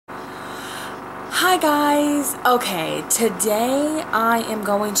Hi guys. Okay, today I am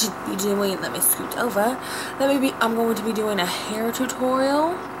going to be doing, let me scoot over. I'm going to be doing a hair tutorial.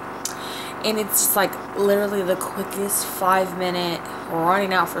 And it's just like literally the quickest 5-minute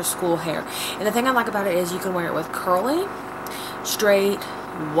running out for school hair. And the thing I like about it is you can wear it with curly, straight,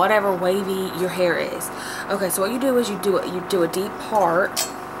 whatever wavy your hair is. Okay, so what you do is you do a deep part.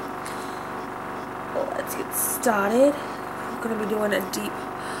 Let's get started. I'm going to be doing a deep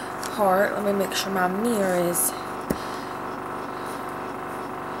part. Let me make sure my mirror is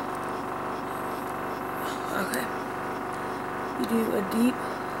okay. You do a deep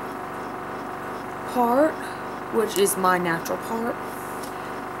part, which is my natural part.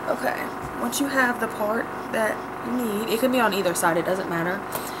 Okay, once you have the part that you need, it can be on either side, it doesn't matter.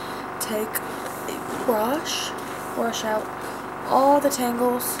 Take a brush out all the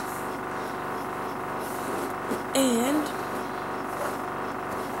tangles, and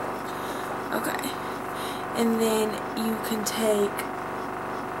okay, and then you can take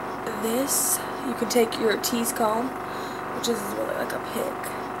this, you can take your tease comb, which is really like a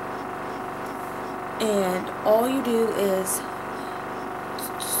pick, and all you do is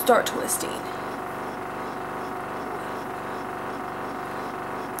start twisting.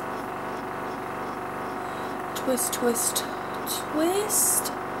 Twist, twist,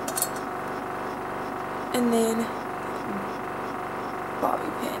 twist, and then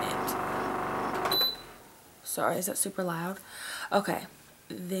bobby pin it. Sorry, is that super loud? Okay,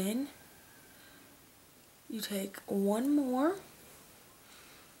 then you take one more,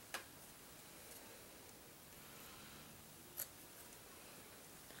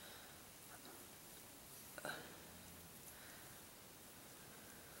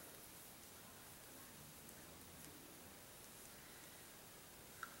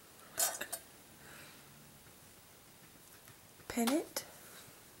 pin it,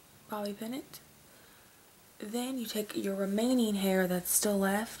 bobby pin it. Then you take your remaining hair that's still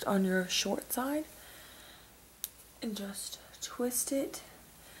left on your short side and just twist it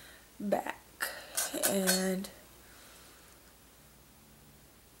back and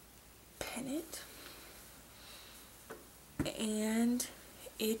pin it, and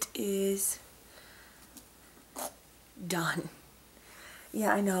it is done.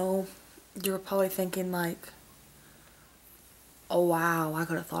 Yeah, I know you're probably thinking like, oh wow, I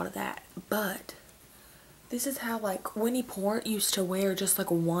could have thought of that, but this is how like Winnie Port used to wear just like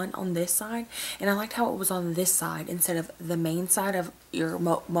one on this side, and I liked how it was on this side instead of the main side of your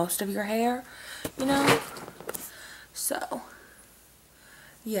most of your hair, you know. So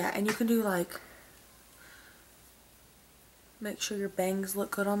yeah, and you can do like, make sure your bangs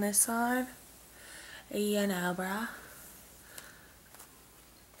look good on this side, you know, bruh.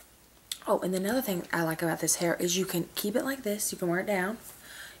 Oh, and another thing I like about this hair is you can keep it like this. You can wear it down,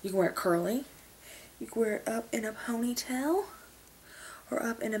 you can wear it curly, you can wear it up in a ponytail or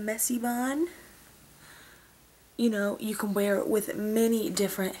up in a messy bun. You know, you can wear it with many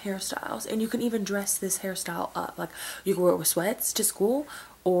different hairstyles, and you can even dress this hairstyle up. Like you can wear it with sweats to school,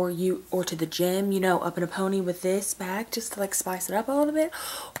 or to the gym, you know, up in a pony with this bag just to like spice it up a little bit.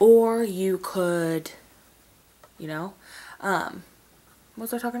 Or you could, you know, what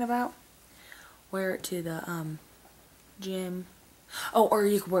was I talking about? Wear it to the gym. Oh, or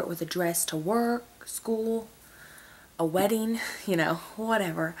you could wear it with a dress to work, school, a wedding, you know,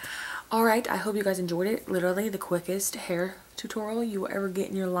 whatever. Alright, I hope you guys enjoyed it. Literally the quickest hair tutorial you will ever get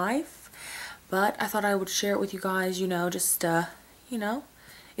in your life. But I thought I would share it with you guys, you know, just, you know,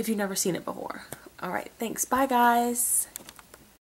 if you've never seen it before. Alright, thanks. Bye, guys.